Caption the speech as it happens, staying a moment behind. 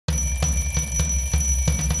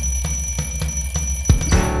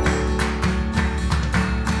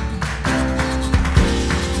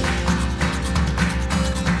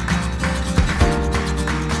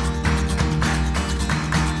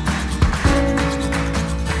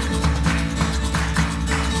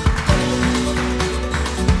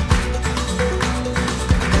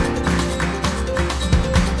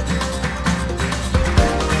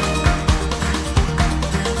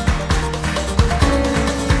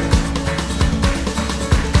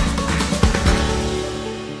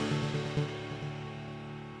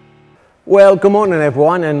Well, good morning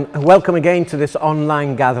everyone, and welcome again to this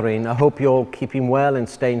online gathering. I hope you're all keeping well and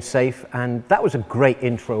staying safe. And that was a great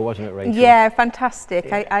intro, wasn't it, Rachel? Yeah, fantastic.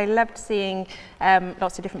 Yeah. I loved seeing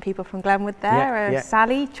lots of different people from Glenwood there.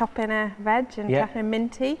 Sally chopping a veg and chopping a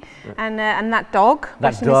minty, and that dog.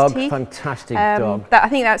 That dog, fantastic dog. I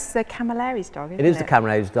think that's the Camilleri's dog, isn't it? It is the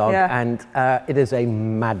Camilleri's dog, yeah. And it is a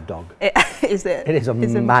mad dog. Is it? It is a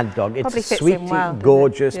mad dog. It's sweet, well,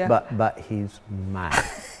 gorgeous, but he's mad.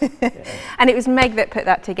 And it was Meg that put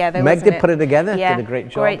that together. Meg wasn't did put it together, yeah, did a great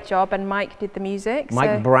job. Great job, and Mike did the music.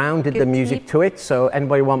 Mike Brown did the music to it, so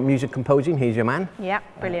anybody want music composing, here's your man. Yeah,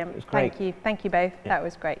 brilliant. Thank you both, that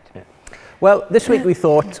was great. Yeah. Well, this week we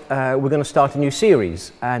thought we're going to start a new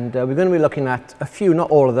series, and we're going to be looking at a few,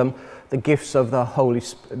 not all of them, the gifts of the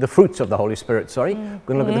the fruits of the Holy Spirit, sorry. We're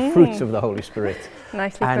going to look at the fruits of the Holy Spirit.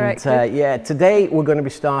 Nicely corrected. Yeah, today we're going to be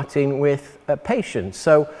starting with patience.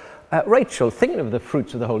 So, Rachel, thinking of the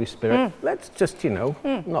fruits of the Holy Spirit, let's just,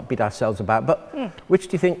 not beat ourselves about, but which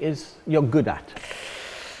do you think you're good at?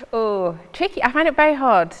 Oh, tricky. I find it very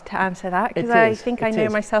hard to answer that because I think I know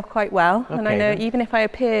myself quite well, and I know even if I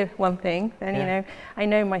appear one thing, then I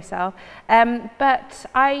know myself. But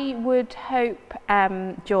I would hope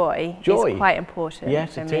joy is quite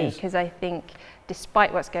important for me, because I think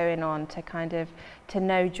despite what's going on, to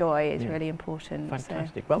know joy is really important.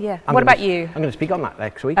 Fantastic. So, well, yeah. What about you? I'm going to speak on that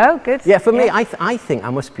next week. Oh, good. Yeah, for me, I think, I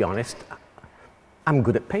must be honest, I'm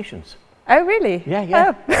good at patience. Oh, really?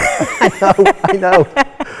 Yeah. Oh. I know.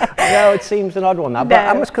 It seems an odd one, that, but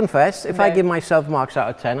I must confess, if I give myself marks out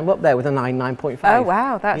of 10, I'm up there with a 9.5. Oh,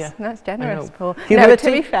 wow, that's generous, Paul. Humility?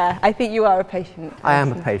 No, to be fair, I think you are a patient person. I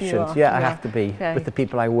am a patient, I have to be with the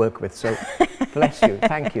people I work with, so bless you,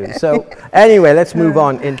 thank you. So anyway, let's move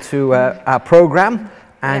on into our programme,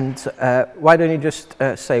 and why don't you just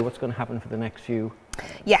say what's going to happen for the next few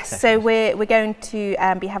Yes, sessions. So we're going to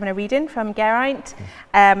be having a reading from Geraint,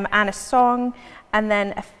 and a song, and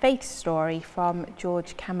then a faith story from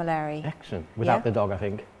George Camilleri. Excellent. Without the dog, I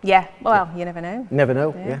think. Yeah, well, you never know. Never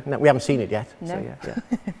know, No, we haven't seen it yet. No. So,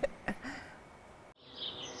 yeah.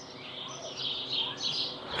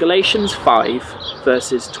 Galatians 5,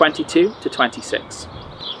 verses 22 to 26.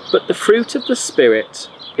 But the fruit of the Spirit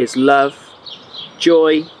is love,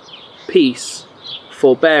 joy, peace,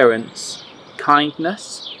 forbearance,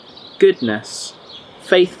 kindness, goodness,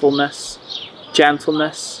 faithfulness,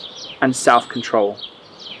 gentleness, and self-control.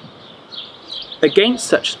 Against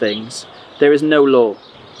such things there is no law.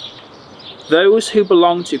 Those who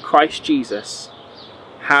belong to Christ Jesus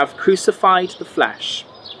have crucified the flesh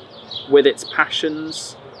with its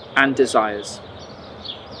passions and desires.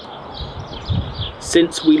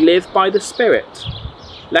 Since we live by the Spirit,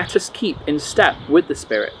 let us keep in step with the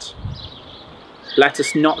Spirit. Let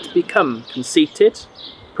us not become conceited,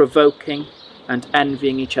 provoking, and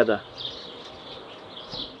envying each other.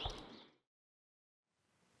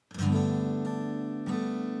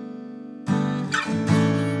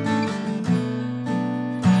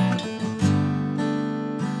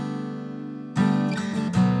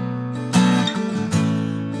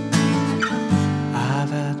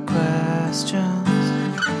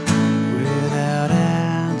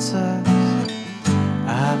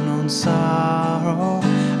 Sorrow,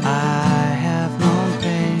 I have known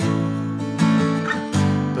pain,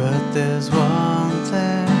 but there's one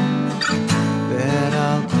thing that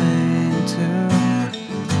I'll cling to.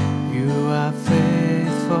 You are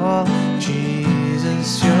faithful,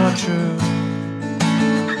 Jesus, you're true.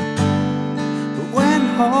 But when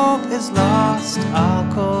hope is lost, I'll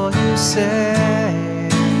call you Savior.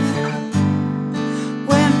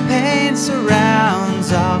 When pain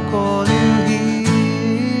surrounds, I'll call you Healer.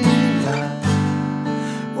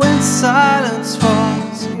 Silence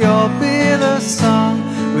falls, you'll be the song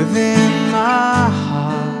within my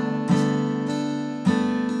heart.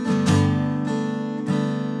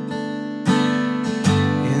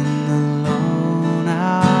 In the lone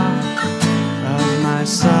hour of my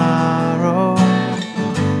sorrow,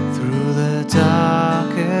 through the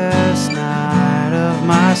darkest night of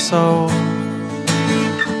my soul,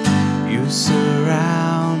 you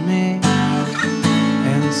surround me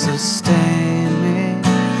and sustain me,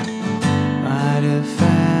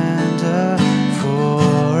 defender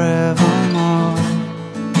forevermore.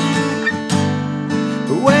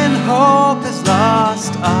 When hope is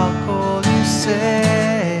lost, I'll call you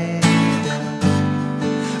Savior.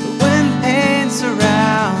 When pain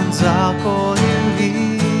surrounds, I'll call you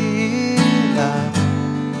Healer.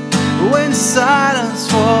 When silence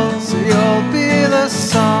falls, you'll be the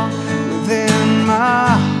song within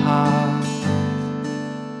my heart.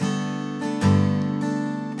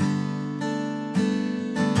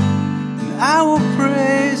 I will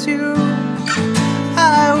praise you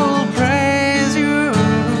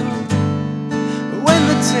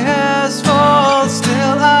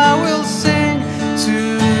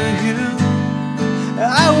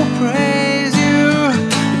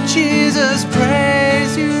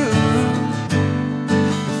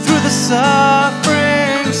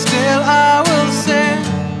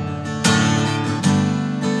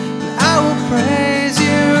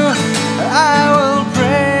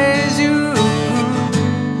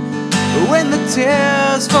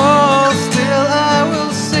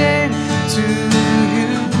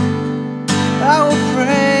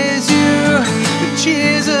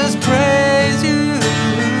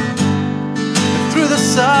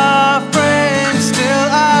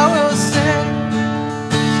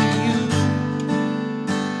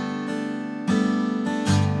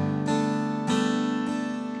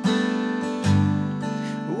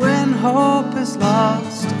hope is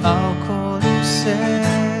lost, I'll call you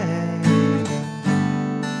Savior.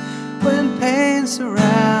 When pain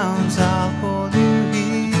surrounds, I'll call you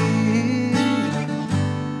healer.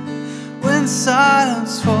 When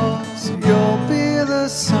silence falls, you'll be the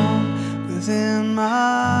song within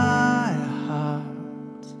my heart.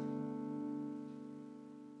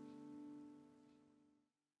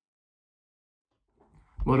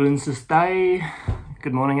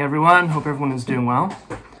 Good morning, everyone. Hope everyone is doing well.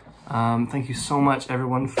 Thank you so much,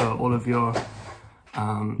 everyone, for all of your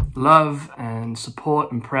love and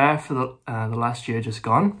support and prayer for the last year just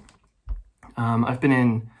gone. I've been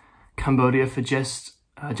in Cambodia for just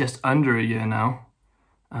under a year now.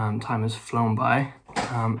 Time has flown by.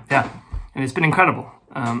 Yeah, and it's been incredible.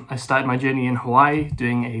 I started my journey in Hawaii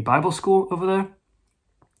doing a Bible school over there,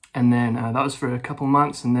 and then that was for a couple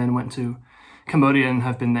months, and then went to Cambodia and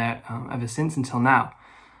have been there ever since until now.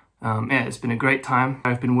 Yeah, it's been a great time.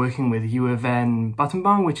 I've been working with UofN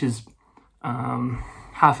Battambang, which is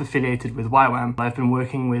half affiliated with YWAM. I've been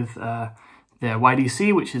working with their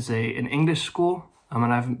YDC, which is an English school,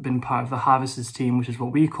 and I've been part of the Harvesters team, which is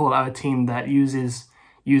what we call our team that uses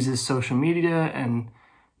social media and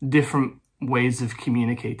different ways of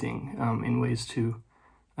communicating in ways to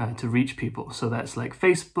reach people. So that's like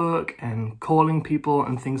Facebook and calling people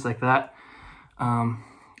and things like that. In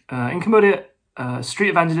Cambodia, street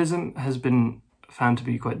evangelism has been found to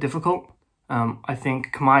be quite difficult. I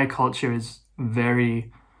think Khmer culture is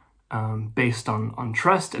very based on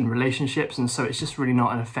trust and relationships, and so it's just really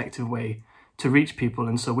not an effective way to reach people.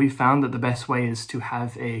 And so we found that the best way is to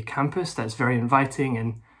have a campus that's very inviting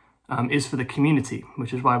and is for the community,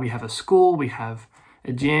 which is why we have a school, we have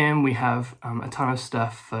a gym, we have a ton of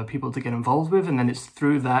stuff for people to get involved with, and then it's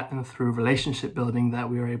through that and through relationship building that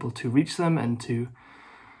we are able to reach them and to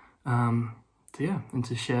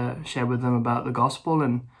share with them about the gospel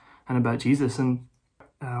and about Jesus. And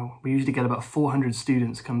we usually get about 400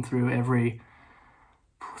 students come through every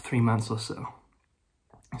 3 months or so.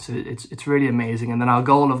 So it's really amazing. And then our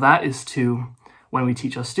goal of that is to, when we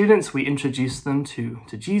teach our students, we introduce them to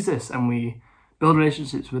Jesus and we build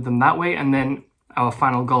relationships with them that way. And then our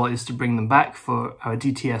final goal is to bring them back for our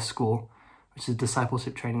DTS school, which is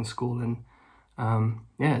discipleship training school. And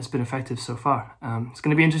yeah, it's been effective so far. It's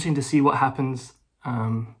going to be interesting to see what happens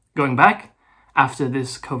going back after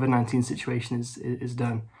this COVID-19 situation is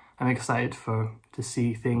done. I'm excited to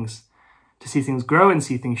see things grow and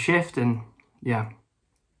see things shift. And yeah,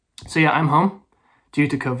 so yeah, I'm home due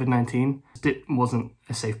to COVID-19. It wasn't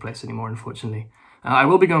a safe place anymore, unfortunately. I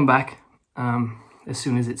will be going back as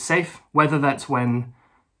soon as it's safe, whether that's when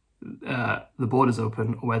the borders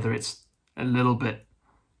open or whether it's a little bit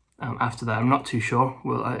after that. I'm not too sure.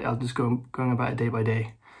 Well, I'll just going about it day by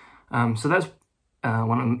day. So that's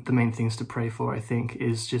one of the main things to pray for, I think,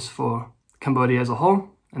 is just for Cambodia as a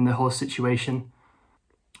whole and the whole situation.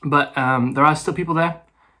 But there are still people there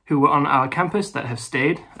who were on our campus that have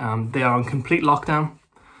stayed. They are on complete lockdown,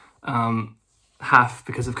 half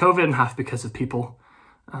because of COVID and half because of people.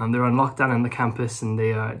 They're on lockdown in the campus and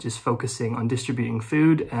they are just focusing on distributing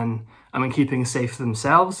food and keeping safe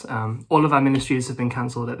themselves. All of our ministries have been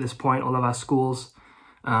cancelled at this point, all of our schools,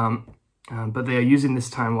 but they are using this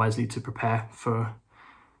time wisely to prepare for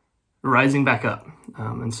rising back up.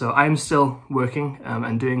 And so I'm still working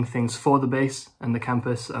and doing things for the base and the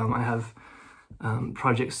campus. I have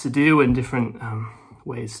projects to do and different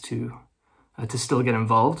ways to still get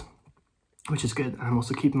involved, which is good. I'm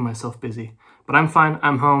also keeping myself busy. But I'm fine,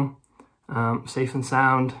 I'm home, safe and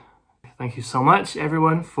sound. Thank you so much,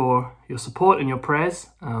 everyone, for your support and your prayers.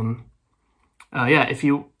 Yeah, if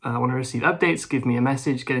you want to receive updates, give me a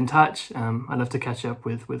message, get in touch. I'd love to catch up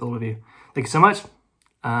with all of you. Thank you so much.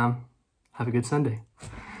 Have a good Sunday.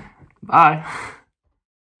 Bye.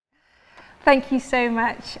 Thank you so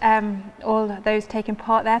much, all those taking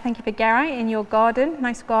part there. Thank you for Gerai in your garden,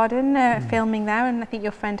 nice garden, filming there, and I think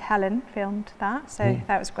your friend Helen filmed that, so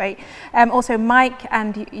that was great. Also Mike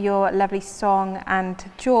and your lovely song, and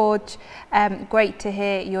George, great to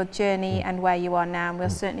hear your journey and where you are now, and we'll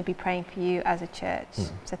certainly be praying for you as a church,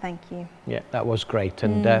 so thank you. Yeah, that was great.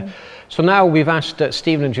 And so now we've asked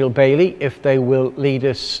Stephen and Jill Bailey if they will lead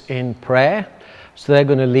us in prayer. So they're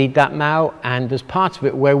going to lead that now, and there's parts of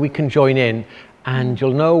it where we can join in, and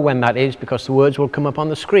you'll know when that is because the words will come up on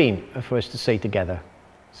the screen for us to say together.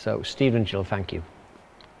 So Stephen and Jill, thank you.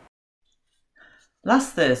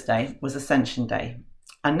 Last Thursday was Ascension Day,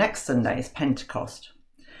 and next Sunday is Pentecost.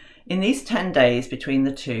 In these 10 days between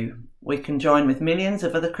the two, we can join with millions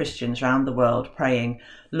of other Christians around the world praying,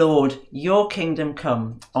 Lord, your kingdom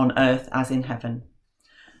come on earth as in heaven.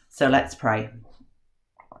 So let's pray.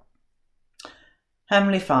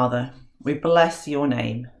 Heavenly Father, we bless your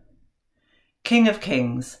name. King of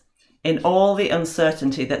Kings, in all the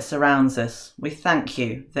uncertainty that surrounds us, we thank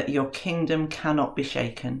you that your kingdom cannot be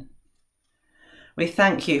shaken. We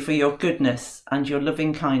thank you for your goodness and your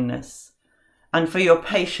loving kindness, and for your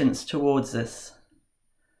patience towards us.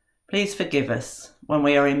 Please forgive us when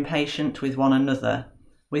we are impatient with one another,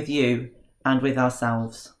 with you, and with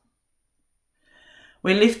ourselves.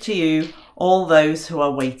 We lift to you all those who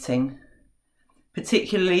are waiting,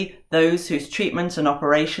 particularly those whose treatment and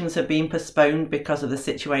operations have been postponed because of the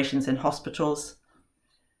situations in hospitals,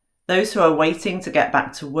 those who are waiting to get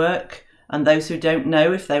back to work, and those who don't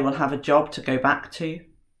know if they will have a job to go back to,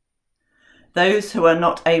 those who are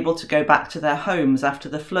not able to go back to their homes after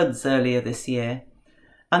the floods earlier this year,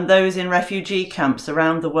 and those in refugee camps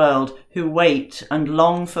around the world who wait and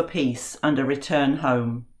long for peace and a return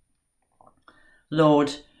home.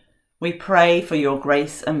 Lord, we pray for your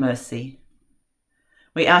grace and mercy.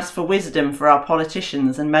 We ask for wisdom for our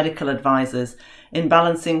politicians and medical advisors in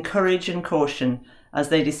balancing courage and caution as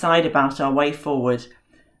they decide about our way forward,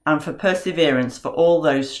 and for perseverance for all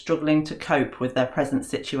those struggling to cope with their present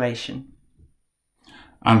situation.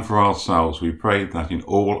 And for ourselves, we pray that in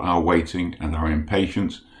all our waiting and our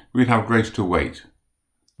impatience, we'd have grace to wait,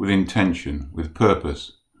 with intention, with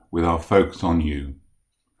purpose, with our focus on you.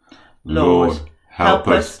 Lord, help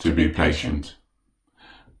us to be patient.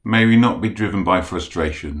 May we not be driven by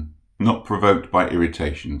frustration, not provoked by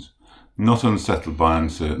irritations, not unsettled by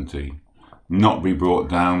uncertainty, not be brought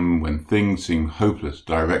down when things seem hopeless,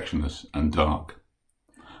 directionless and dark.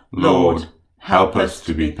 Lord, help us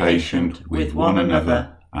to be patient with one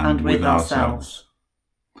another and with ourselves.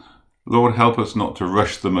 Lord, help us not to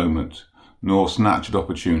rush the moment, nor snatch at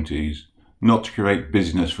opportunities, not to create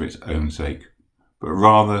business for its own sake, but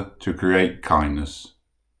rather to create kindness.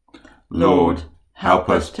 Lord, help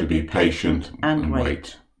us to be patient and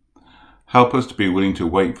wait. Help us to be willing to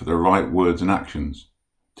wait for the right words and actions,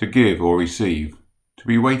 to give or receive, to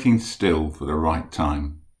be waiting still for the right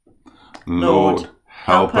time. Lord,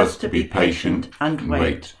 help us to be patient and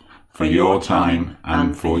wait for your time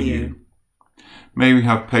and for you. May we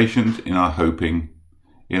have patience in our hoping,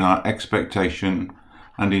 in our expectation,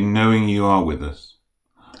 and in knowing you are with us.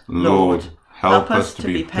 Lord, help us to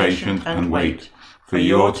be patient and wait for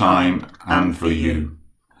your time and for you.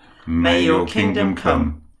 May your kingdom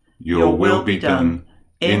come, your will be done,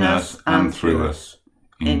 in us and through us.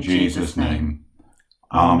 In Jesus' name,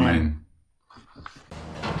 Amen.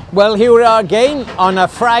 Well, here we are again on a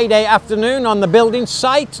Friday afternoon on the building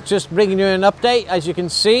site, just bringing you an update. As you can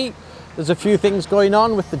see, there's a few things going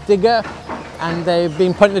on with the digger, and they've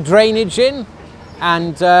been putting the drainage in,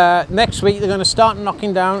 and next week they're going to start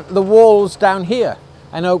knocking down the walls down here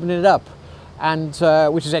and opening it up, and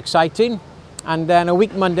which is exciting. And then a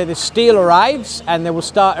week Monday the steel arrives and they will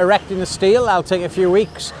start erecting the steel. That'll take a few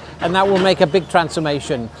weeks, and that will make a big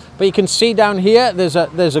transformation. But you can see down here there's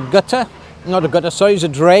a gutter, not a gutter, sorry, it's a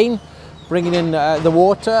drain bringing in the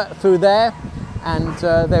water through there, and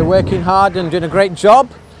they're working hard and doing a great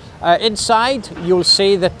job. Inside you'll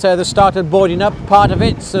see that they started boarding up part of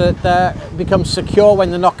it so that it becomes secure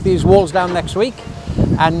when they knock these walls down next week,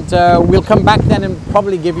 and we'll come back then and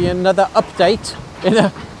probably give you another update in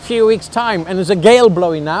a few weeks time. And there's a gale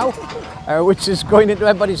blowing now, which is going into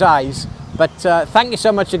everybody's eyes, but thank you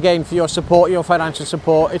so much again for your support, your financial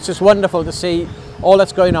support. It's just wonderful to see all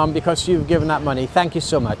that's going on because you've given that money. Thank you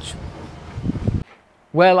so much.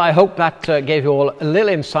 Well, I hope that gave you all a little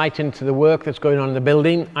insight into the work that's going on in the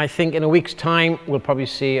building. I think in a week's time we'll probably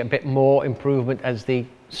see a bit more improvement as the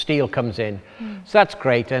steel comes in. So that's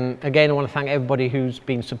great. And again, I want to thank everybody who's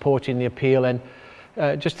been supporting the appeal, and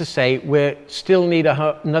just to say we still need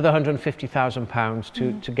another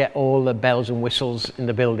 £150,000 to get all the bells and whistles in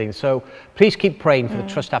the building. So please keep praying for the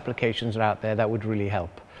trust applications that are out there. That would really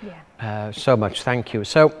help. So much, thank you.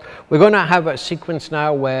 So we're going to have a sequence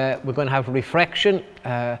now where we're going to have a reflection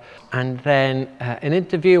and then an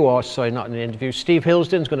interview, or sorry, not an interview. Steve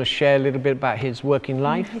Hillsden's going to share a little bit about his working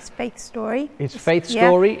life. His faith story. His faith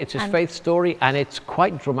story. It's his faith story, and it's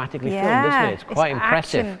quite dramatically filmed, isn't it? It's quite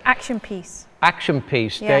impressive. Action piece. Action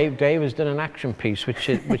piece. Dave has done an action piece, which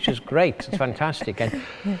is great. It's fantastic. And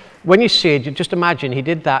when you see it, you just imagine he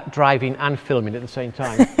did that driving and filming at the same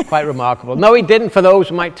time. Quite remarkable. No, he didn't. For those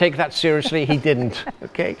who might take that seriously, he didn't.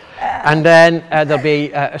 Okay. And then there'll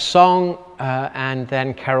be a song, and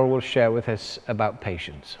then Carol will share with us about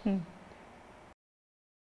patience.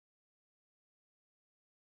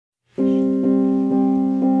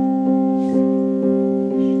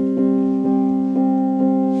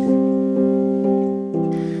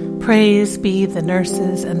 Praise be the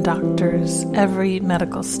nurses and doctors, every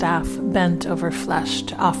medical staff bent over flesh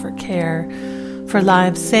to offer care, for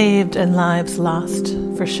lives saved and lives lost,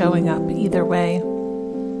 for showing up either way.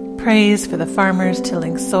 Praise for the farmers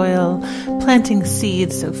tilling soil, planting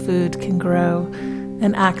seeds so food can grow,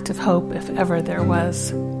 an act of hope if ever there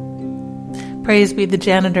was. Praise be the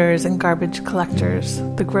janitors and garbage collectors,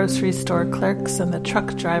 the grocery store clerks and the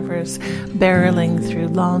truck drivers barreling through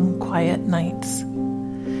long, quiet nights.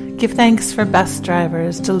 Give thanks for bus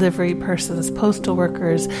drivers, delivery persons, postal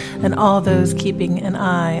workers, and all those keeping an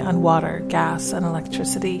eye on water, gas, and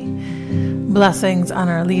electricity. Blessings on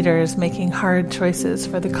our leaders making hard choices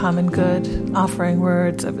for the common good, offering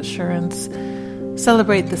words of assurance.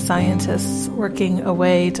 Celebrate the scientists working a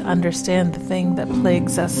way to understand the thing that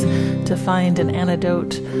plagues us, to find an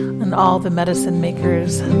antidote, and all the medicine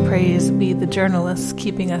makers. Praise be the journalists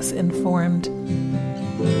keeping us informed.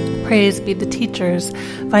 Praise be the teachers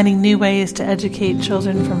finding new ways to educate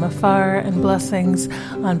children from afar, and blessings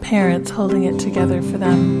on parents holding it together for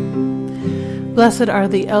them. Blessed are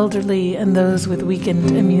the elderly and those with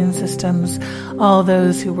weakened immune systems, all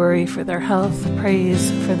those who worry for their health. Praise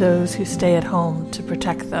for those who stay at home to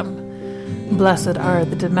protect them. Blessed are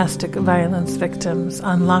the domestic violence victims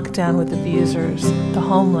on lockdown with abusers, the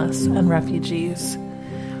homeless and refugees.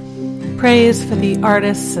 Praise for the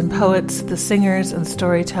artists and poets, the singers and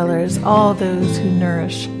storytellers, all those who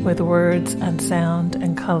nourish with words and sound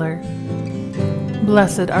and color.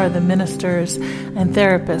 Blessed are the ministers and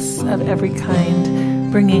therapists of every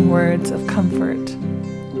kind, bringing words of comfort.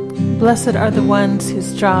 Blessed are the ones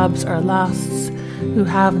whose jobs are lost, who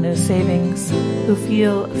have no savings, who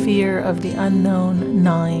feel fear of the unknown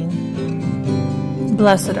gnawing.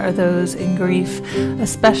 Blessed are those in grief,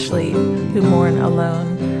 especially who mourn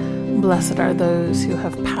alone. Blessed are those who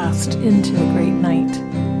have passed into the great night.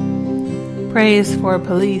 Praise for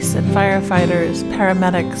police and firefighters,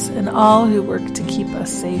 paramedics, and all who work to keep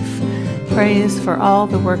us safe. Praise for all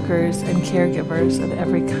the workers and caregivers of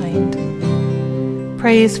every kind.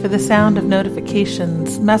 Praise for the sound of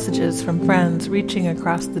notifications, messages from friends reaching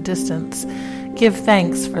across the distance. Give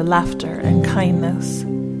thanks for laughter and kindness.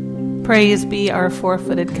 Praise be our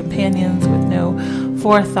four-footed companions with no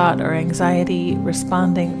forethought or anxiety,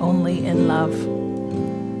 responding only in love.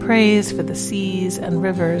 Praise for the seas and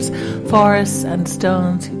rivers, forests and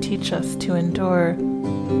stones who teach us to endure.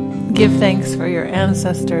 Give thanks for your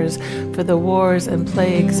ancestors, for the wars and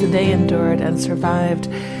plagues they endured and survived.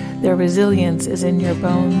 Their resilience is in your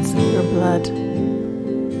bones, your blood.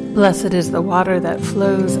 Blessed is the water that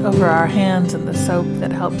flows over our hands and the soap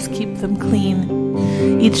that helps keep them clean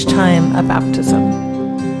each time a baptism.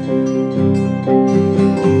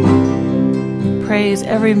 Praise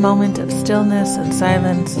every moment of stillness and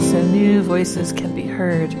silence so new voices can be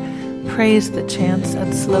heard. Praise the chants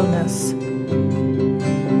at slowness.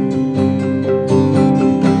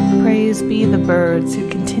 Praise be the birds who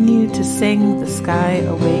continue to sing the sky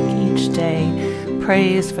awake each day.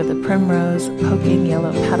 Praise for the primrose poking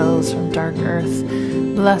yellow petals from dark earth.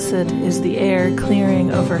 Blessed is the air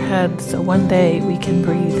clearing overhead so one day we can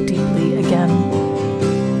breathe deeply again.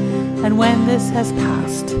 And when this has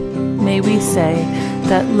passed, may we say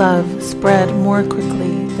that love spread more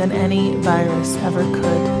quickly than any virus ever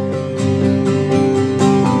could.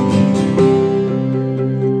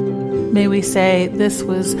 May we say this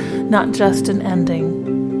was not just an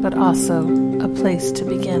ending, but also a place to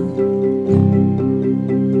begin.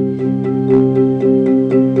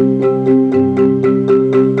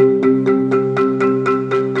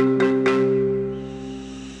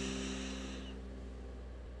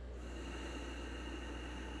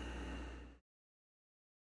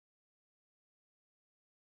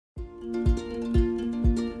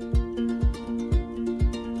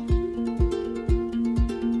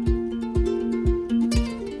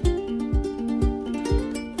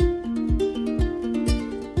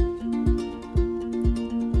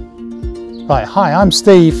 Right, hi, I'm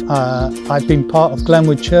Steve. I've been part of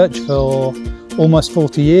Glenwood Church for almost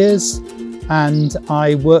 40 years and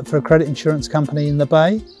I work for a credit insurance company in the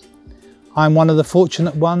Bay. I'm one of the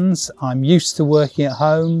fortunate ones. I'm used to working at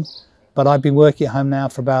home, but I've been working at home now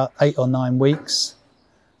for about 8 or 9 weeks.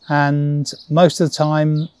 And most of the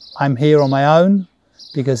time I'm here on my own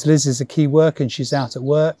because Liz is a key worker and she's out at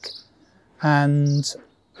work. And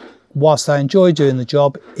whilst I enjoy doing the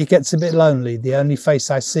job, it gets a bit lonely. The only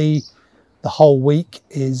face I see the whole week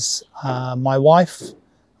is my wife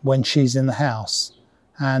when she's in the house.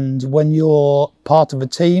 And when you're part of a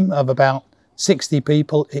team of about 60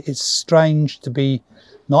 people, it is strange to be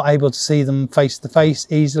not able to see them face to face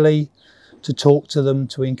easily, to talk to them,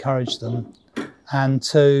 to encourage them, and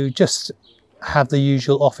to just have the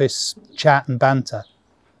usual office chat and banter.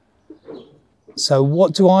 So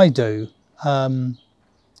what do I do?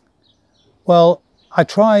 Well, I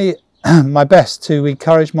try my best to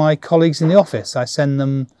encourage my colleagues in the office. I send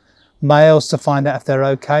them mails to find out if they're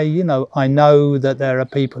okay. You know, I know that there are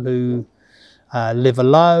people who live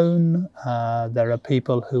alone. There are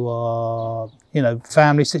people who are, you know,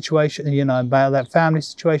 family situation, you know, about that family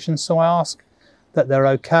situation. So I ask that they're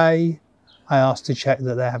okay. I ask to check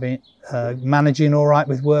that they're having, managing all right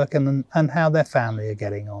with work and how their family are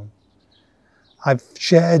getting on. I've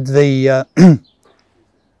shared the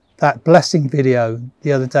that blessing video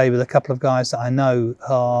the other day with a couple of guys that I know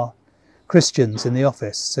are Christians in the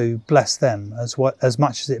office, to bless them as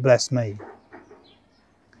much as it blessed me.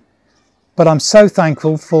 But I'm so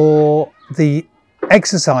thankful for the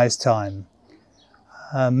exercise time.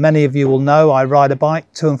 Many of you will know I ride a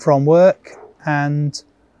bike to and from work, and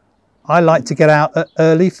I like to get out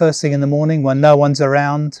early, first thing in the morning when no one's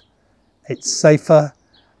around. It's safer,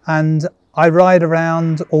 and I ride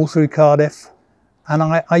around all through Cardiff, and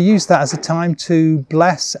I use that as a time to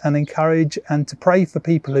bless and encourage and to pray for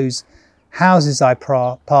people whose houses I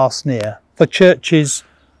pass near, for churches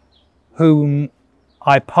whom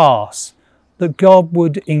I pass, that God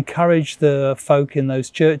would encourage the folk in those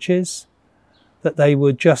churches, that they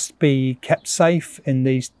would just be kept safe in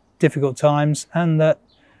these difficult times, and that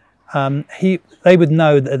they would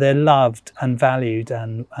know that they're loved and valued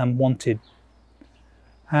and wanted.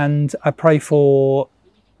 And I pray for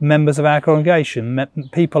members of our congregation,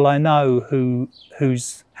 people I know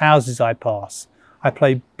whose houses I pass. I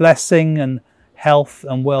pray blessing and health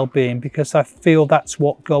and well-being, because I feel that's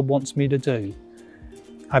what God wants me to do.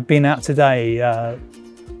 I've been out today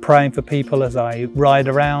praying for people as I ride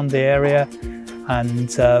around the area,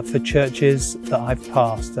 and for churches that I've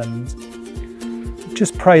passed, and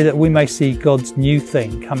just pray that we may see God's new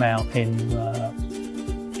thing come out in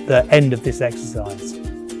the end of this exercise.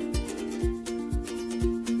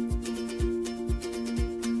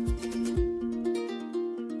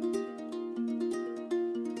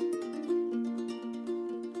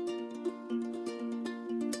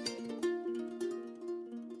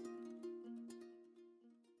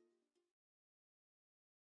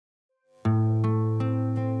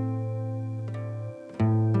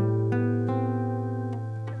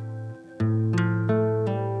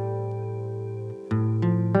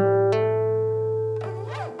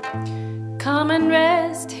 Come and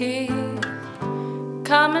rest here,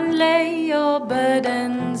 come and lay your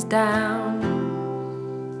burdens down.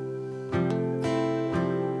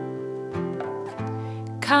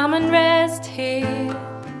 Come and rest here,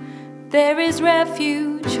 there is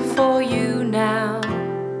refuge for you now.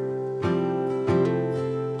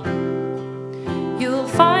 You'll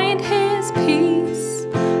find His peace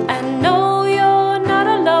and know you're not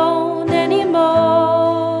alone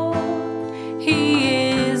anymore. He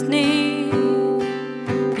is near.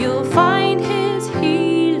 You'll find His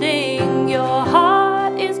healing. Your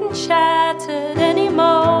heart isn't shattered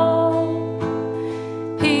anymore.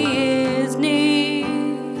 He is near.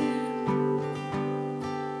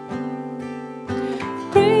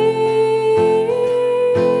 Breathe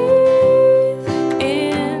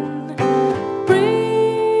in, breathe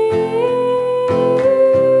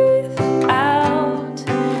out.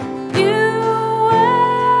 You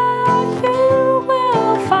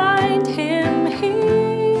will find Him here.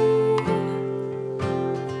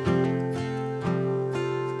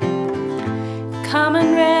 Come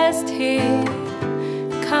and rest here,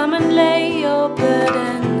 come and lay your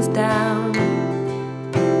burdens down.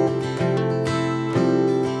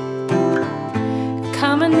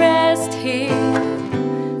 Come and rest here,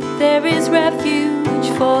 there is refuge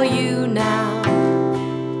for you now.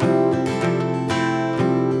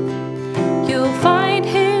 You'll find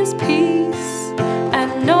His peace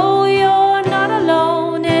and know you're not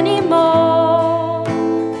alone anymore.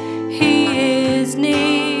 He is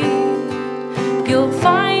near. You'll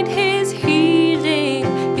find His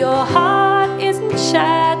healing. Your heart isn't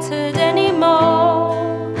shattered anymore.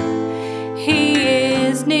 He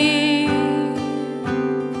is near.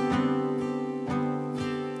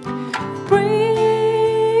 Breathe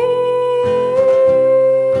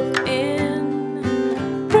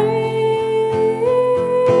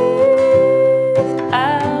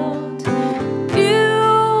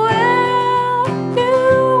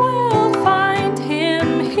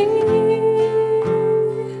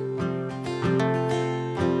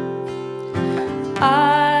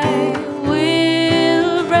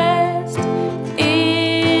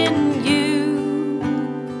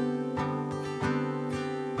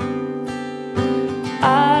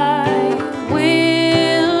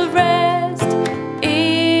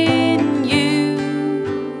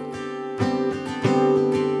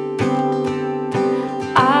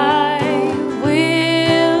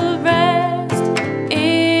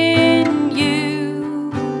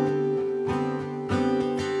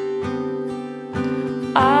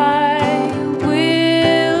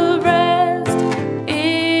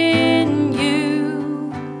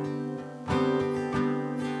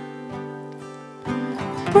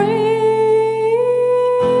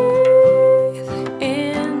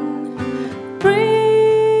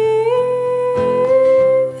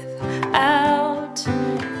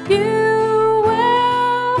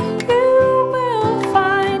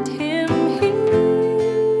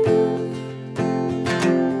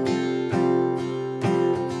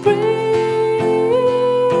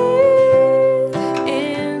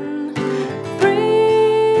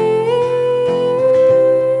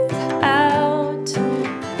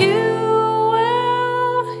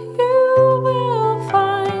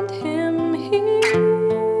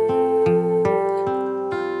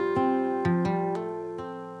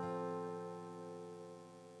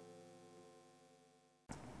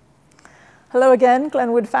Hello again,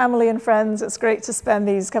 Glenwood family and friends. It's great to spend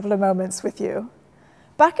these couple of moments with you.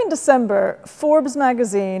 Back in December, Forbes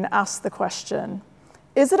magazine asked the question,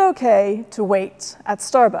 is it okay to wait at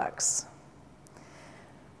Starbucks?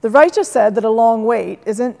 The writer said that a long wait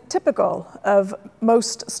isn't typical of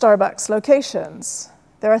most Starbucks locations.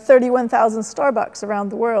 There are 31,000 Starbucks around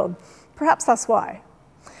the world. Perhaps that's why.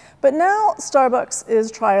 But now Starbucks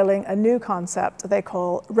is trialing a new concept they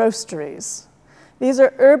call roasteries. These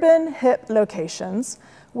are urban, hip locations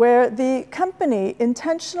where the company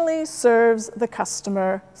intentionally serves the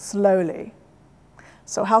customer slowly.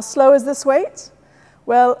 So how slow is this wait?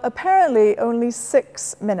 Well, apparently only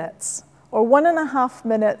 6 minutes, or 1.5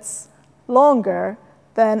 minutes longer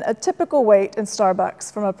than a typical wait in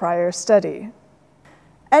Starbucks from a prior study.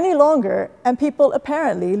 Any longer, and people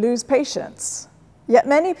apparently lose patience. Yet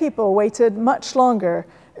many people waited much longer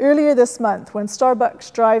earlier this month when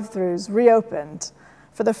Starbucks drive-thrus reopened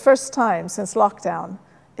for the first time since lockdown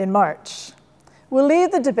in March. We'll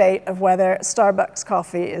leave the debate of whether Starbucks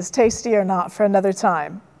coffee is tasty or not for another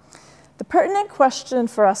time. The pertinent question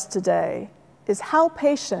for us today is, how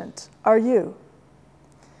patient are you?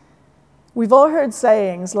 We've all heard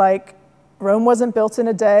sayings like, Rome wasn't built in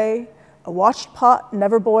a day, a watched pot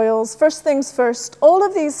never boils, first things first, all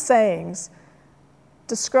of these sayings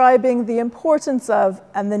describing the importance of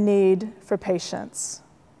and the need for patience.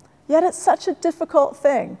 Yet it's such a difficult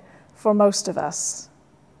thing for most of us.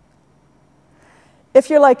 If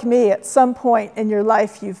you're like me, at some point in your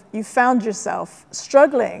life, you've found yourself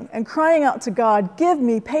struggling and crying out to God, give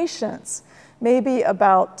me patience. Maybe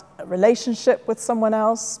about a relationship with someone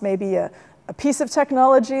else, maybe a piece of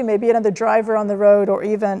technology, maybe another driver on the road, or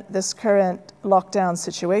even this current lockdown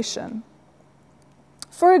situation.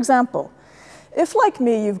 For example, if, like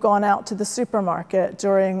me, you've gone out to the supermarket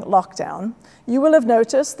during lockdown, you will have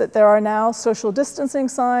noticed that there are now social distancing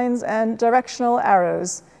signs and directional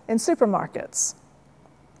arrows in supermarkets.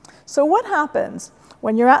 So what happens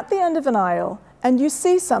when you're at the end of an aisle and you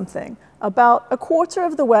see something about a quarter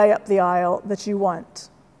of the way up the aisle that you want,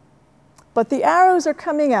 but the arrows are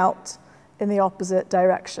coming out in the opposite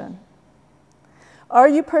direction? Are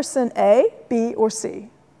you person A, B, or C?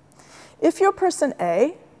 If you're person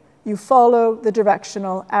A, you follow the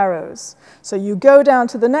directional arrows. So you go down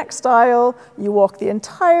to the next aisle, you walk the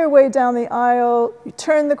entire way down the aisle, you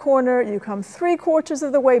turn the corner, you come 3/4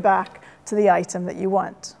 of the way back to the item that you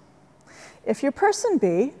want. If you're person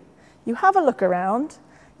B, you have a look around,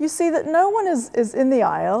 you see that no one is in the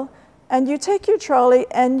aisle, and you take your trolley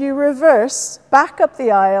and you reverse back up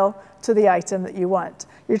the aisle to the item that you want.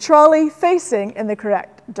 Your trolley facing in the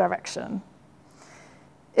correct direction.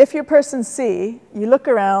 If you're person C, you look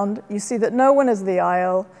around, you see that no one is in the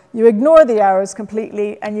aisle, you ignore the arrows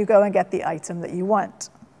completely, and you go and get the item that you want.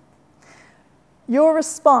 Your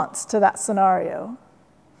response to that scenario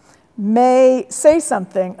may say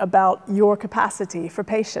something about your capacity for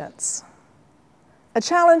patience. A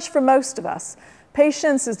challenge for most of us.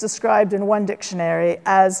 Patience is described in one dictionary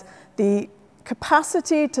as the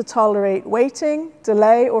capacity to tolerate waiting,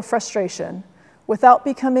 delay, or frustration without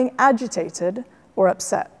becoming agitated or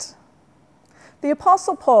upset. The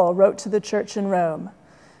Apostle Paul wrote to the church in Rome,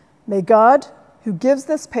 "May God, who gives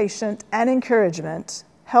this patience and encouragement,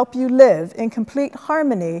 help you live in complete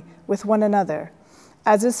harmony with one another,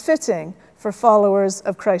 as is fitting for followers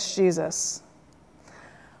of Christ Jesus."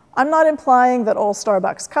 I'm not implying that all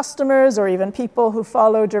Starbucks customers or even people who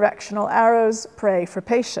follow directional arrows pray for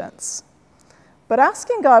patience. But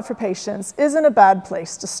asking God for patience isn't a bad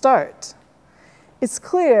place to start. It's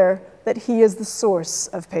clear that He is the source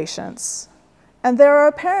of patience, and there are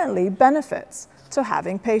apparently benefits to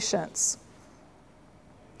having patience.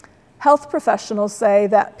 Health professionals say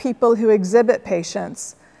that people who exhibit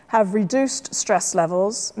patience have reduced stress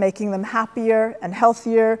levels, making them happier and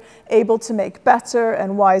healthier, able to make better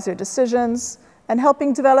and wiser decisions, and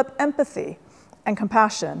helping develop empathy and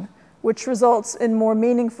compassion, which results in more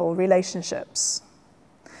meaningful relationships.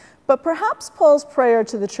 But perhaps Paul's prayer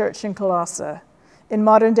to the church in Colossae, in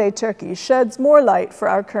modern-day Turkey, sheds more light for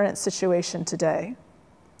our current situation today,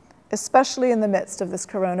 especially in the midst of this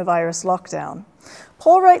coronavirus lockdown.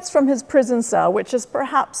 Paul writes from his prison cell, which is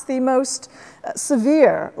perhaps the most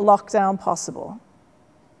severe lockdown possible,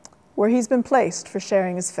 where he's been placed for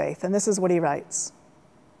sharing his faith, and this is what he writes.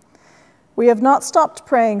 "We have not stopped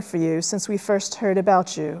praying for you since we first heard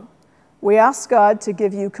about you. We ask God to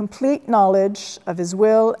give you complete knowledge of His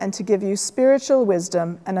will and to give you spiritual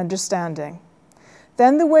wisdom and understanding.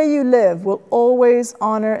 Then the way you live will always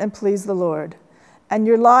honor and please the Lord, and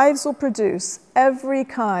your lives will produce every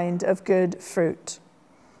kind of good fruit.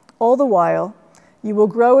 All the while, you will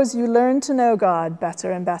grow as you learn to know God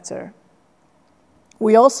better and better.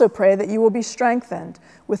 We also pray that you will be strengthened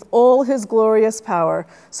with all his glorious power,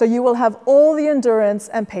 so you will have all the endurance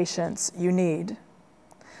and patience you need.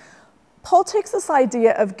 Paul takes this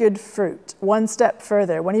idea of good fruit one step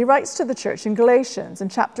further when he writes to the church in Galatians in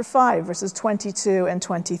chapter 5, verses 22 and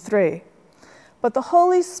 23. But the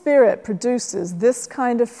Holy Spirit produces this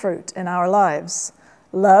kind of fruit in our lives: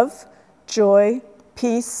 love, joy,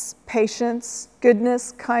 peace, patience,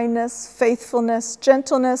 goodness, kindness, faithfulness,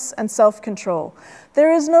 gentleness, and self-control.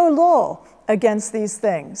 There is no law against these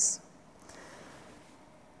things.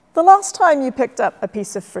 The last time you picked up a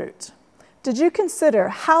piece of fruit, did you consider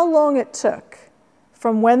how long it took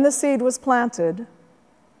from when the seed was planted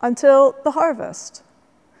until the harvest?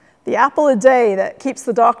 The apple a day that keeps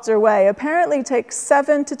the doctor away apparently takes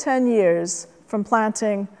 7 to 10 years from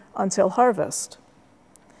planting until harvest.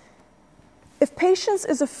 If patience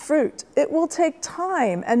is a fruit, it will take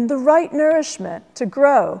time and the right nourishment to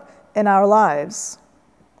grow in our lives.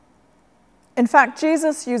 In fact,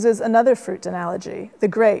 Jesus uses another fruit analogy, the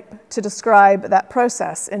grape, to describe that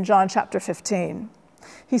process in John chapter 15.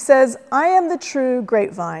 He says, "I am the true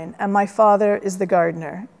grapevine, and my Father is the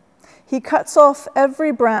gardener. He cuts off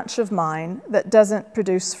every branch of mine that doesn't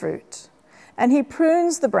produce fruit, and he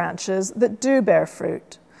prunes the branches that do bear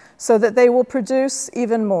fruit, so that they will produce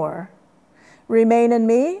even more. Remain in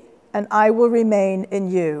me, and I will remain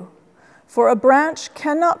in you. For a branch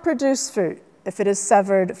cannot produce fruit if it is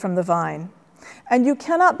severed from the vine, and you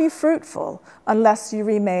cannot be fruitful unless you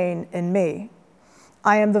remain in me.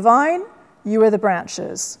 I am the vine, you are the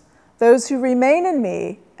branches. Those who remain in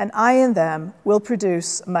me and I in them will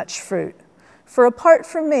produce much fruit. For apart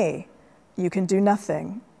from me, you can do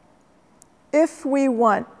nothing." If we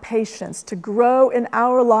want patience to grow in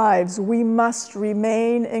our lives, we must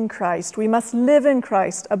remain in Christ. We must live in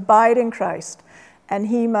Christ, abide in Christ, and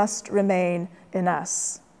he must remain in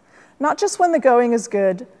us. Not just when the going is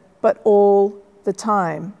good, but all the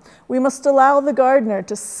time. We must allow the gardener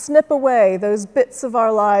to snip away those bits of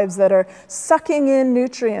our lives that are sucking in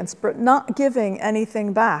nutrients but not giving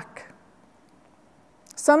anything back.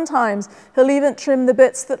 Sometimes he'll even trim the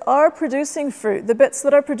bits that are producing fruit, the bits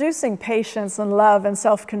that are producing patience and love and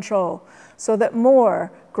self-control, so that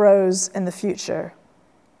more grows in the future.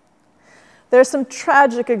 There are some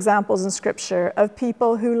tragic examples in Scripture of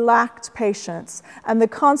people who lacked patience and the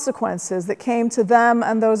consequences that came to them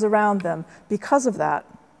and those around them because of that.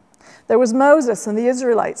 There was Moses and the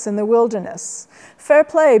Israelites in the wilderness. Fair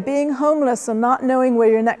play, being homeless and not knowing where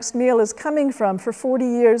your next meal is coming from for 40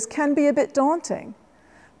 years can be a bit daunting.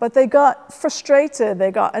 But they got frustrated,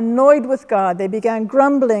 they got annoyed with God, they began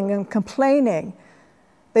grumbling and complaining.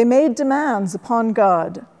 They made demands upon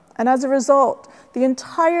God, and as a result, the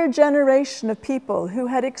entire generation of people who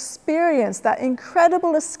had experienced that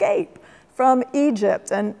incredible escape from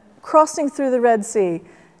Egypt and crossing through the Red Sea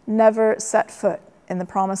never set foot in the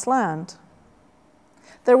Promised Land.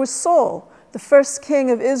 There was Saul, the first king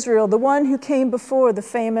of Israel, the one who came before the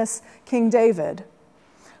famous King David.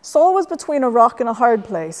 Saul was between a rock and a hard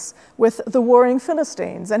place with the warring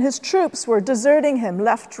Philistines, and his troops were deserting him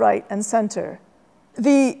left, right, and center.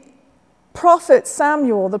 The prophet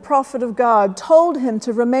Samuel, the prophet of God, told him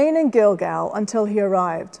to remain in Gilgal until he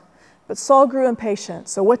arrived. But Saul grew impatient,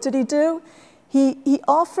 so what did he do? He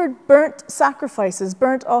offered burnt sacrifices,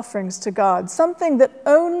 burnt offerings to God, something that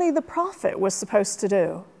only the prophet was supposed to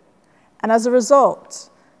do. And as a result,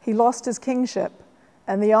 he lost his kingship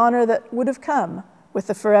and the honor that would have come with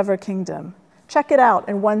the forever kingdom. Check it out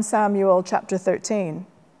in 1 Samuel chapter 13.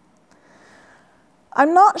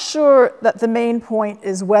 I'm not sure that the main point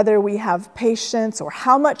is whether we have patience or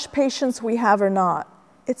how much patience we have or not.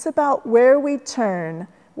 It's about where we turn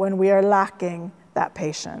when we are lacking that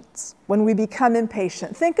patience, when we become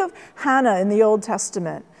impatient. Think of Hannah in the Old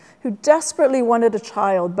Testament, who desperately wanted a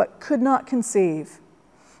child but could not conceive.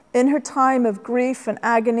 In her time of grief and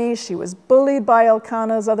agony, she was bullied by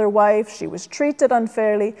Elkanah's other wife. She was treated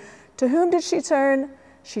unfairly. To whom did she turn?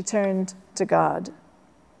 She turned to God.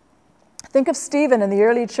 Think of Stephen in the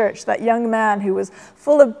early church, that young man who was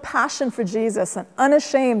full of passion for Jesus and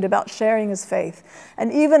unashamed about sharing his faith.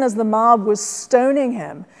 And even as the mob was stoning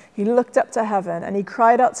him, he looked up to heaven and he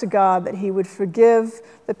cried out to God that he would forgive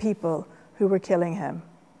the people who were killing him.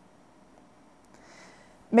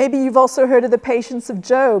 Maybe you've also heard of the patience of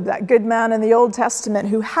Job, that good man in the Old Testament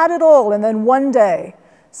who had it all, and then one day,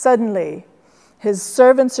 suddenly, his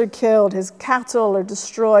servants are killed, his cattle are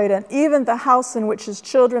destroyed, and even the house in which his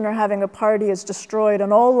children are having a party is destroyed,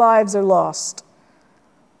 and all lives are lost.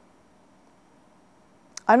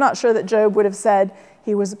 I'm not sure that Job would have said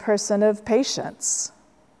he was a person of patience.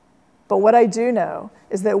 But what I do know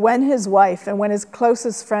is that when his wife and when his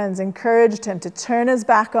closest friends encouraged him to turn his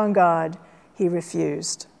back on God, he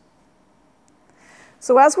refused.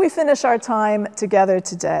 So as we finish our time together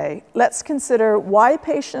today, let's consider why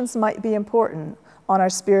patience might be important on our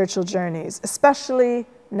spiritual journeys, especially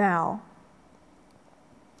now.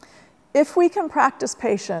 If we can practice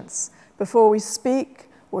patience before we speak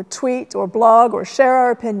or tweet or blog or share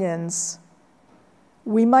our opinions,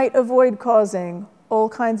 we might avoid causing all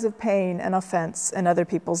kinds of pain and offense in other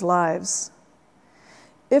people's lives.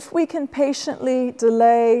 If we can patiently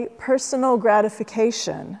delay personal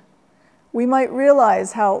gratification, we might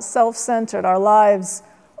realize how self-centered our lives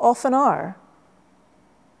often are,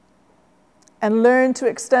 and learn to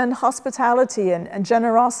extend hospitality and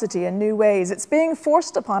generosity in new ways. It's being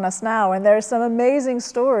forced upon us now, and there are some amazing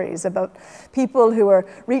stories about people who are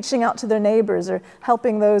reaching out to their neighbors or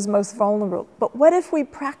helping those most vulnerable. But what if we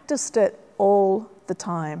practiced it all the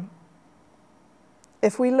time?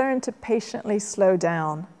 If we learn to patiently slow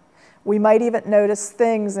down, we might even notice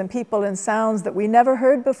things and people and sounds that we never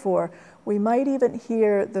heard before. We might even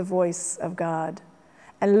hear the voice of God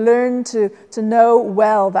and learn to know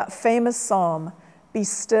well that famous psalm, "Be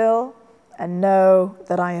still and know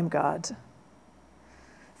that I am God."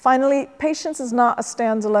 Finally, patience is not a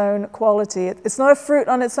standalone quality. It's not a fruit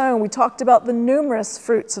on its own. We talked about the numerous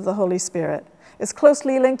fruits of the Holy Spirit. It's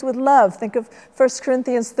closely linked with love. Think of 1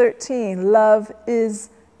 Corinthians 13. Love is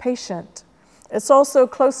patient. It's also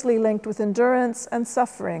closely linked with endurance and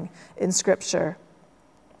suffering in Scripture.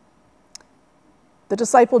 The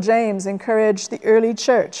disciple James encouraged the early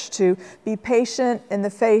church to be patient in the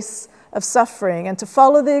face of suffering and to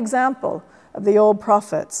follow the example of the old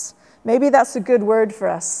prophets. Maybe that's a good word for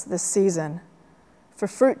us this season. For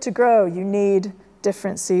fruit to grow, you need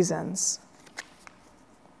different seasons.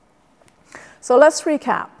 So let's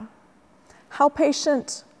recap. How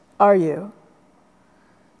patient are you?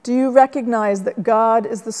 Do you recognize that God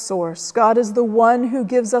is the source? God is the one who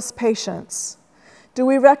gives us patience. Do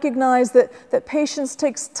we recognize that patience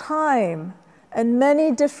takes time and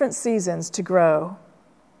many different seasons to grow?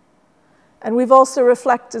 And we've also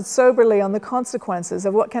reflected soberly on the consequences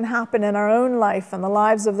of what can happen in our own life and the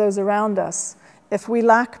lives of those around us if we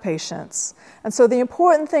lack patience. And so the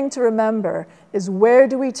important thing to remember is, where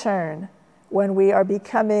do we turn when we are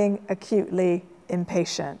becoming acutely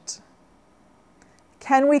impatient?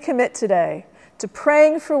 Can we commit today to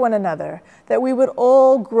praying for one another, that we would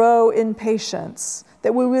all grow in patience,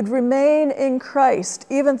 that we would remain in Christ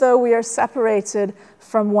even though we are separated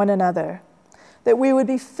from one another, that we would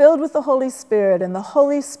be filled with the Holy Spirit, and the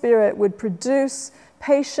Holy Spirit would produce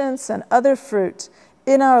patience and other fruit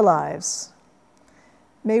in our lives?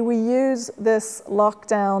 May we use this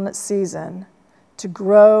lockdown season to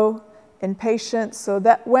grow in patience, so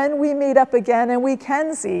that when we meet up again and we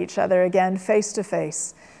can see each other again face to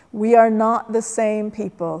face, we are not the same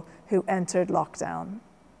people who entered lockdown.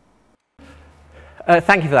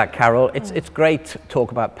 Thank you for that, Carol. It's great to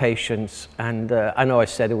talk about patience, and I know I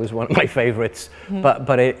said it was one of my favourites,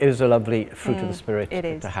 but it is a lovely fruit of the Spirit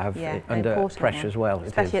to have under pressure as well.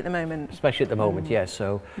 Especially at the moment. Especially at the moment, yes.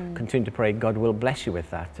 So continue to pray God will bless you with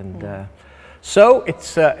that. And so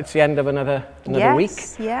it's the end of another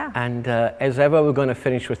week. Yeah. And as ever, we're going to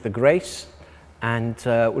finish with the grace. And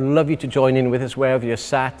we'd love you to join in with us wherever you're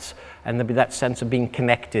sat, and there'll be that sense of being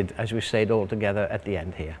connected as we say it all together at the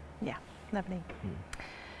end here. Yeah, lovely.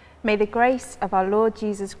 May the grace of our Lord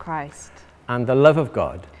Jesus Christ and the love of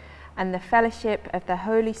God and the fellowship of the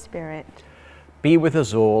Holy Spirit be with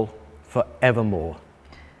us all forevermore.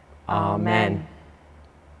 Amen.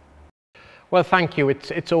 Well, thank you.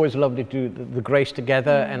 It's always lovely to do the grace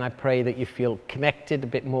together, and I pray that you feel connected a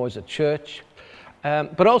bit more as a church.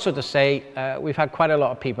 But also to say, we've had quite a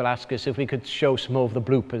lot of people ask us if we could show some more of the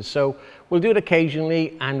bloopers. So we'll do it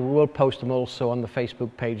occasionally, and we'll post them also on the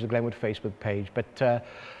Facebook page, the Glenwood Facebook page. But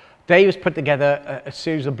Dave has put together a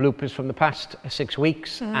series of bloopers from the past 6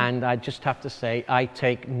 weeks, and I just have to say, I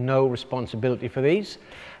take no responsibility for these.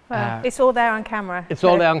 Well, it's all there on camera. It's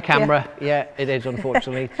all there on camera. Yeah, it is,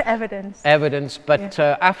 unfortunately. Evidence. But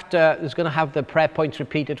after, there's going to have the prayer points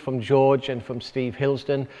repeated from George and from Steve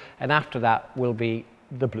Hilsden, and after that will be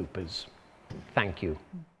the bloopers. Thank you.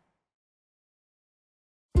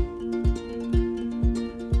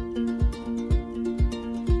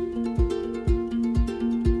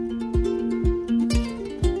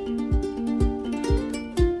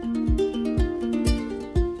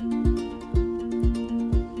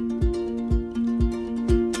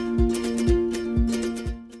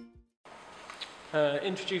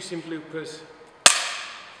 Introducing bloopers.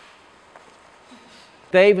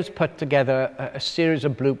 Dave has put together a series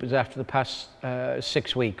of bloopers after the past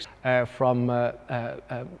 6 weeks from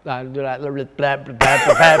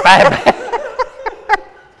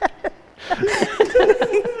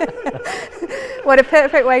What a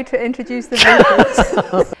perfect way to introduce the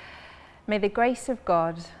bloopers. May the grace of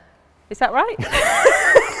God, is that right?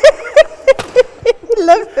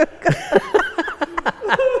 Love it.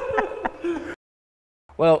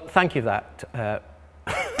 Well, thank you for that.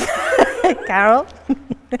 Carol.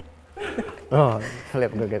 Oh,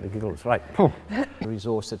 Philip, I'm going to get the giggles. Right. A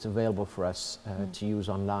resource that's available for us to use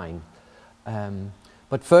online.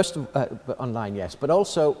 But first, online, yes, but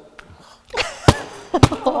also...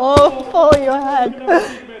 Oh, your head.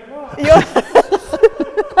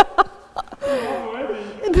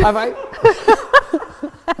 Have I?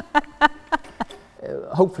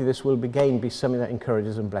 Hopefully this will again be something that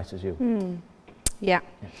encourages and blesses you. Yeah.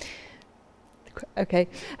 Okay.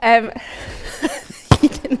 You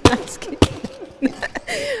didn't ask it.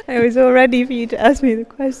 I was all ready for you to ask me the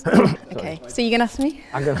question. Okay, so you're going to ask me?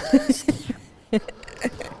 I'm going to...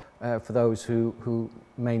 for those who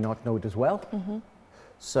may not know it as well.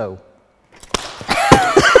 So...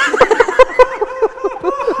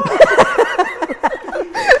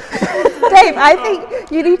 Dave, I think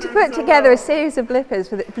you need to put together a series of bloopers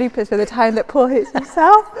for the time that Paul hits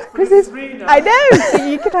himself. Because I know, so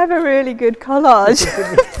you could have a really good collage.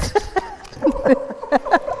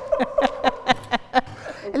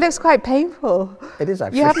 It looks quite painful. It is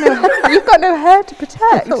actually. You've got no hair to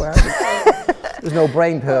protect. There's no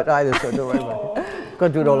brain hurt either, so don't worry about it. Got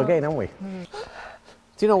to do it all again, haven't we?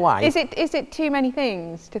 Do you know why? Is it too many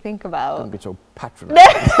things to think about? Don't be so patronising.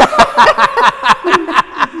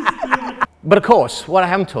 But of course, what I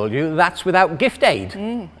haven't told you, that's without gift aid.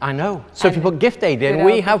 I know. So if you put gift aid in,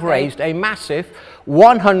 we have raised a massive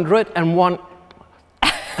 101...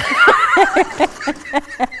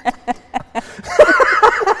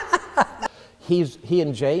 He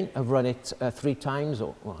and Jane have run it 3 times.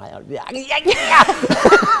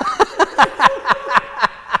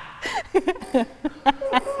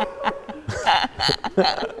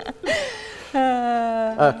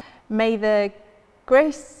 May the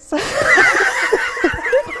grace... I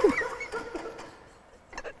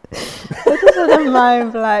just want a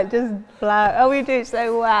mind blank, just blank. Oh, we do it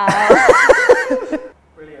so well.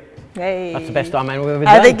 Brilliant. Hey. That's the best Amen we've ever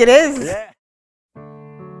done. I think it is. Yeah.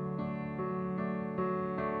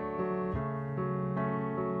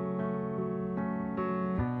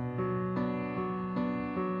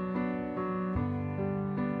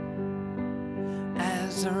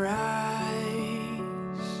 As I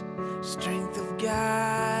rise, strength of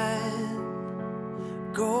God,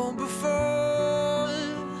 go before,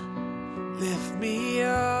 lift me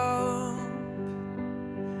up.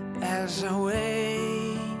 As I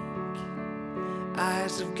wake,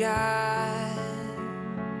 eyes of God,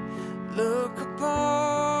 look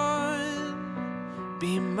upon,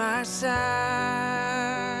 be my side.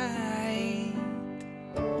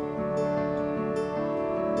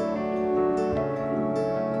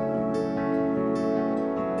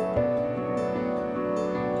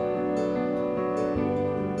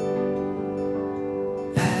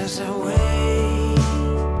 As I wait,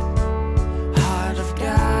 heart of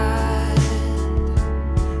God,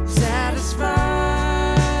 satisfied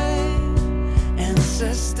and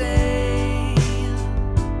sustained.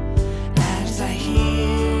 As I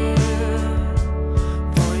hear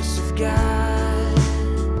voice of God,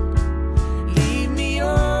 lead me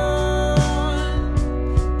on,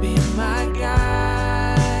 be my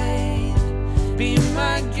guide, be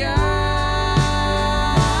my guide.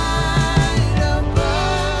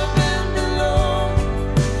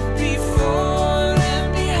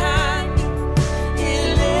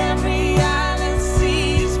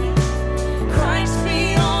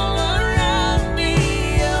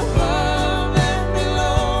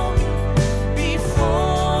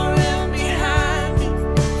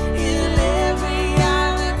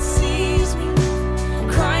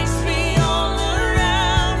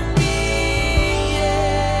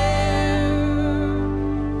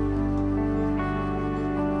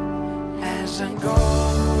 As I go